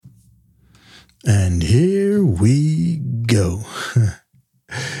And here we go.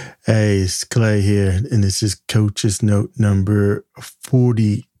 Hey, it's Clay here, and this is Coach's Note number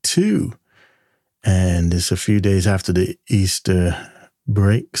 42. And it's a few days after the Easter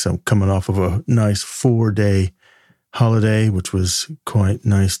break, so I'm coming off of a nice 4-day holiday, which was quite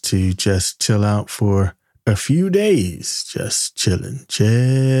nice to just chill out for a few days. Just chilling.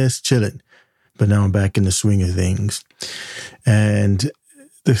 But now I'm back in the swing of things. And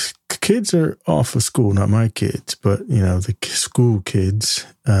the kids are off of school, not my kids, but, the school kids.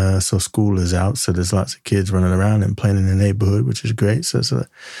 So school is out, so there's lots of kids running around and playing in the neighborhood, which is great. So it's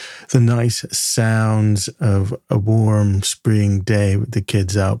the nice sounds of a warm spring day with the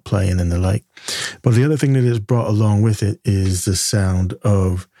kids out playing and the like. But the other thing that is brought along with it is the sound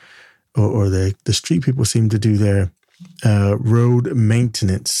of, or the street people seem to do their road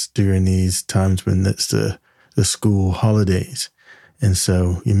maintenance during these times when it's the school holidays. And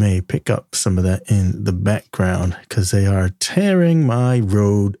so you may pick up some of that in the background because they are tearing my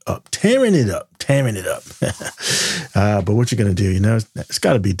road up, tearing it up. But what you're going to do, it's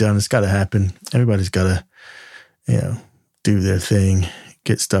got to be done. It's got to happen. Everybody's got to, do their thing,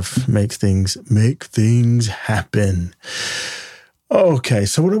 get stuff, make things happen. Okay,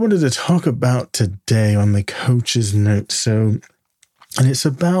 so what I wanted to talk about today on the Coach's Note. And it's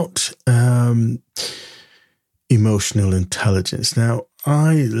about emotional intelligence. Now,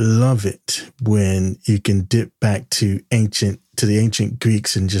 I love it when you can dip back to the ancient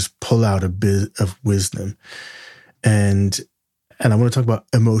Greeks and just pull out a bit of wisdom. And I want to talk about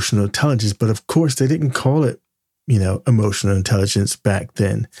emotional intelligence, but of course they didn't call it, emotional intelligence back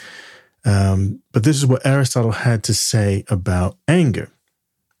then. But this is what Aristotle had to say about anger,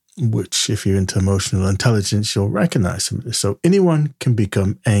 which if you're into emotional intelligence, you'll recognize some of this. So anyone can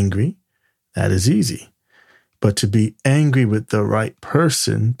become angry. That is easy. But to be angry with the right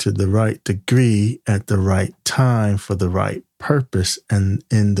person to the right degree at the right time for the right purpose and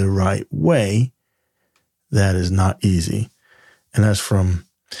in the right way, that is not easy. And that's from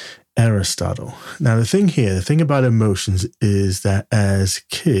Aristotle. Now, the thing about emotions is that as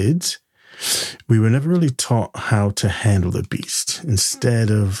kids, we were never really taught how to handle the beast.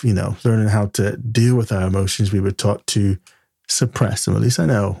 Instead of, learning how to deal with our emotions, we were taught to suppress them. At least I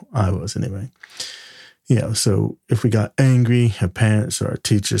know I was anyway. So if we got angry, our parents or our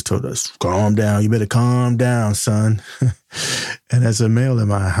teachers told us, calm down, you better calm down, son. And as a male in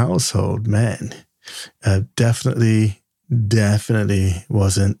my household, man, definitely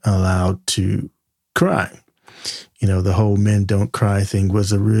wasn't allowed to cry. The whole men don't cry thing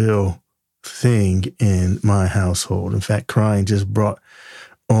was a real thing in my household. In fact, crying just brought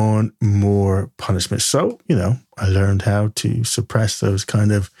on more punishment. So, I learned how to suppress those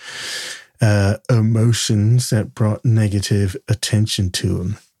kind of emotions that brought negative attention to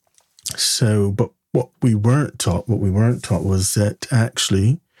them. So, but what we weren't taught was that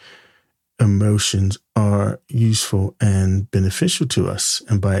actually emotions are useful and beneficial to us.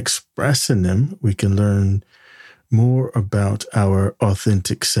 And by expressing them, we can learn more about our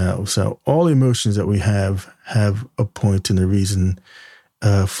authentic selves. So all emotions that we have a point and a reason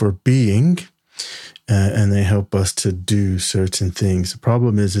for being, and they help us to do certain things. The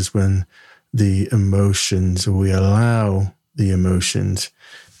problem is when we allow the emotions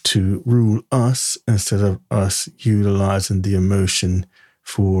to rule us instead of us utilizing the emotion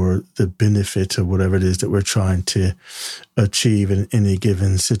for the benefit of whatever it is that we're trying to achieve in any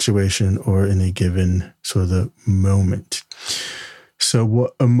given situation or any given sort of moment. So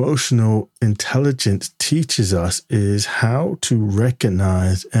what emotional intelligence teaches us is how to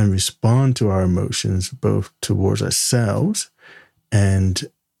recognize and respond to our emotions, both towards ourselves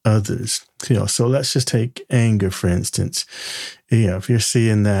and others. So let's just take anger, for instance. If you're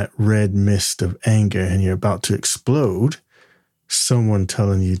seeing that red mist of anger and you're about to explode, someone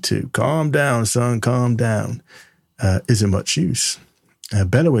telling you to calm down, son, calm down, isn't much use. A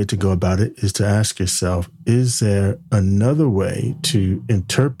better way to go about it is to ask yourself, is there another way to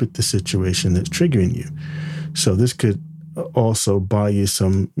interpret the situation that's triggering you? So this could also buy you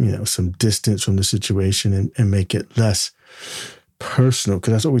some distance from the situation and make it less personal,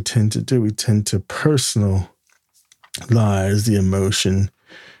 because that's what we tend to do. We tend to personalize the emotion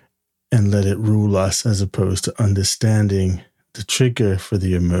and let it rule us, as opposed to understanding the trigger for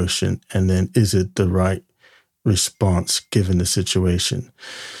the emotion and then is it the right response given the situation.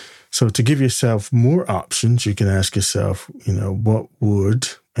 So to give yourself more options, you can ask yourself, what would,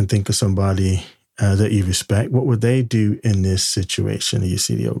 and think of somebody that you respect, what would they do in this situation? You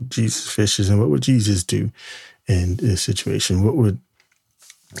see the old Jesus fishes, and what would Jesus do in this situation? What would,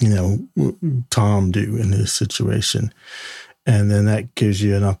 Tom do in this situation? And then that gives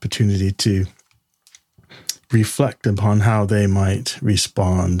you an opportunity to reflect upon how they might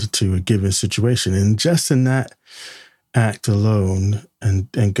respond to a given situation. And just in that act alone and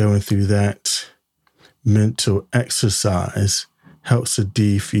going through that mental exercise helps to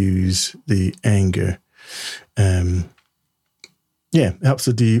defuse the anger. Helps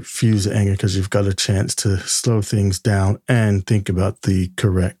to defuse the anger because you've got a chance to slow things down and think about the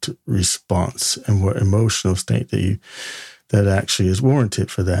correct response and what emotional state that actually is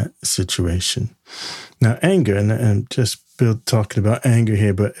warranted for that situation. Now, anger, and just talking about anger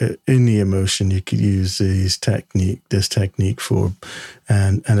here, but any emotion you could use this technique for.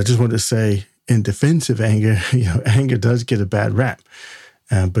 And I just want to say, in defense of anger, anger does get a bad rap.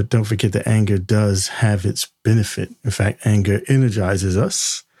 But don't forget that anger does have its benefit. In fact, anger energizes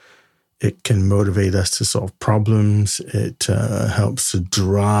us. It can motivate us to solve problems. It helps to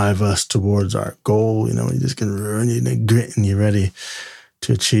drive us towards our goal. You just get running and grit and you're ready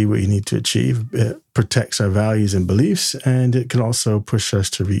to achieve what you need to achieve. It protects our values and beliefs, and it can also push us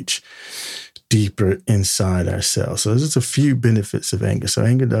to reach deeper inside ourselves. So there's just a few benefits of anger. So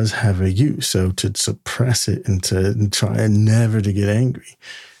anger does have a use. So to suppress it and to try and never to get angry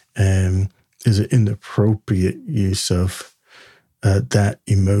is an inappropriate use of that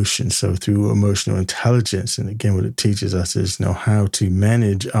emotion. So through emotional intelligence, and again, what it teaches us is how to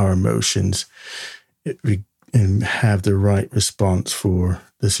manage our emotions and have the right response for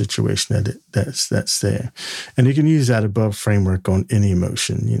the situation that's there. And you can use that above framework on any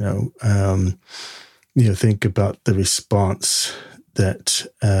emotion. Think about the response that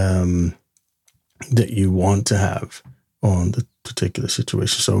you want to have on the particular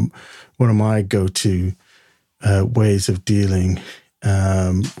situation. So one of my go-to ways of dealing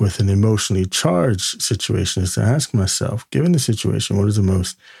with an emotionally charged situation is to ask myself, given the situation, what is the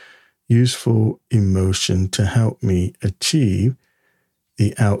most useful emotion to help me achieve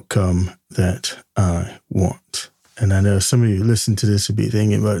the outcome that I want? And I know some of you listen to this would be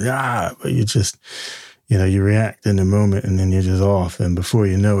thinking, but you just, you react in the moment and then you're just off. And before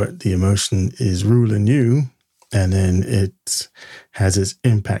you know it, the emotion is ruling you, and then it has its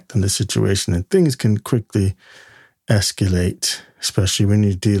impact on the situation, and things can quickly escalate, especially when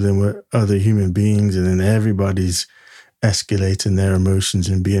you're dealing with other human beings and then everybody's escalating their emotions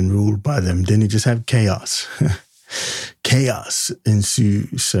and being ruled by them. Then you just have chaos. Chaos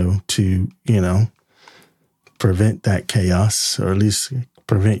ensues. So to, prevent that chaos, or at least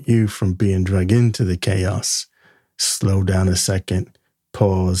prevent you from being dragged into the chaos, slow down a second,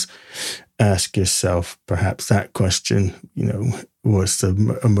 pause, ask yourself perhaps that question, what's the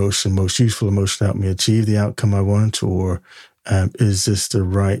most useful emotion to help me achieve the outcome I want? Or is this the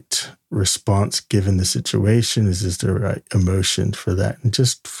right response given the situation? Is this the right emotion for that? And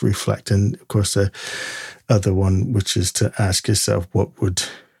just reflect. And of course, the other one, which is to ask yourself, what would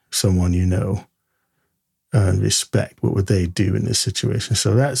someone respect, what would they do in this situation?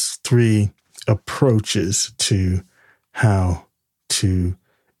 So that's 3 approaches to how to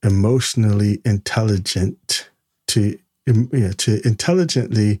emotionally intelligent, to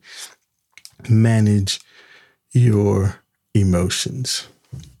intelligently manage your emotions.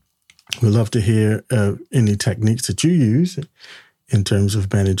 We'd love to hear any techniques that you use in terms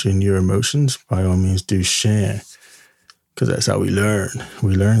of managing your emotions. By all means, do share, because that's how we learn.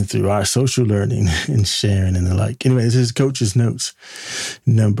 We learn through our social learning and sharing and the like. Anyway, this is Coach's Notes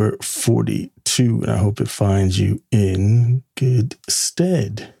number 42, and I hope it finds you in good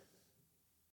stead.